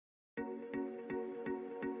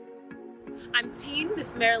I'm Teen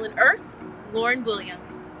Miss Maryland Earth, Lauren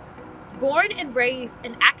Williams. Born and raised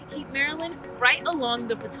in Accokeek, Maryland, right along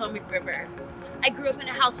the Potomac River. I grew up in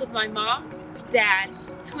a house with my mom, dad,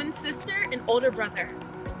 twin sister, and older brother.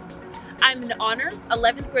 I'm an honors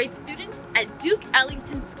 11th grade student at Duke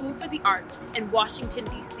Ellington School for the Arts in Washington,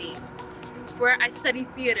 D.C., where I study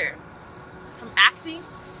theater. From acting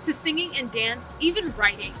to singing and dance, even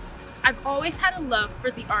writing, I've always had a love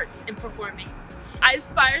for the arts and performing. I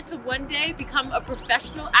aspire to one day become a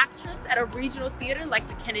professional actress at a regional theater like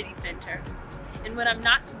the Kennedy Center. And when I'm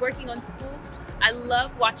not working on school, I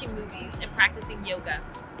love watching movies and practicing yoga.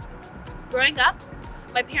 Growing up,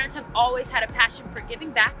 my parents have always had a passion for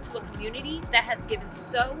giving back to a community that has given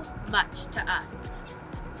so much to us.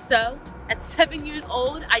 So, at 7 years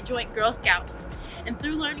old, I joined Girl Scouts, and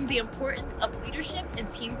through learning the importance of leadership and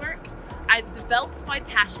teamwork, I've developed my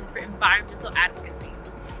passion for environmental advocacy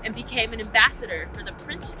and became an ambassador for the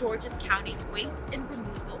Prince George's County Waste and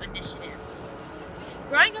Removal Initiative.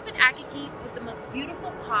 Growing up in Accokeek with the most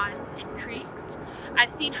beautiful ponds and creeks,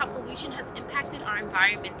 I've seen how pollution has impacted our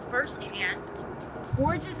environment firsthand.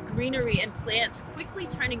 Gorgeous greenery and plants quickly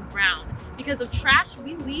turning brown because of trash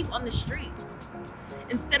we leave on the streets.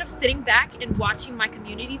 Instead of sitting back and watching my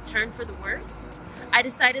community turn for the worse, I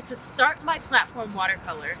decided to start my platform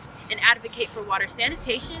Watercolor and advocate for water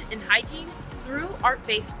sanitation and hygiene through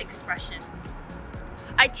art-based expression.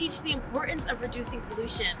 I teach the importance of reducing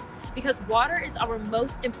pollution because water is our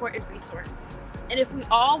most important resource. And if we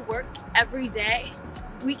all work every day,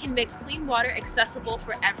 we can make clean water accessible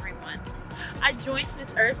for everyone. I joined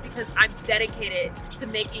Miss Earth because I'm dedicated to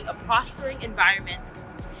making a prospering environment.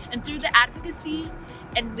 And through the advocacy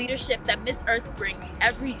and leadership that Miss Earth brings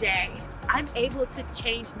every day, I'm able to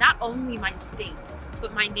change not only my state,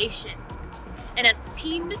 but my nation. And as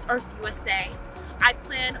Teen Miss Earth USA, I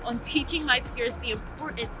plan on teaching my peers the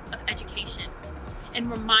importance of education and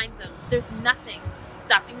remind them there's nothing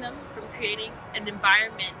stopping them from creating an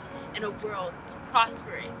environment and a world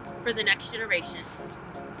prospering for the next generation.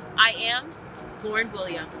 I am Lauren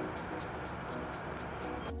Williams.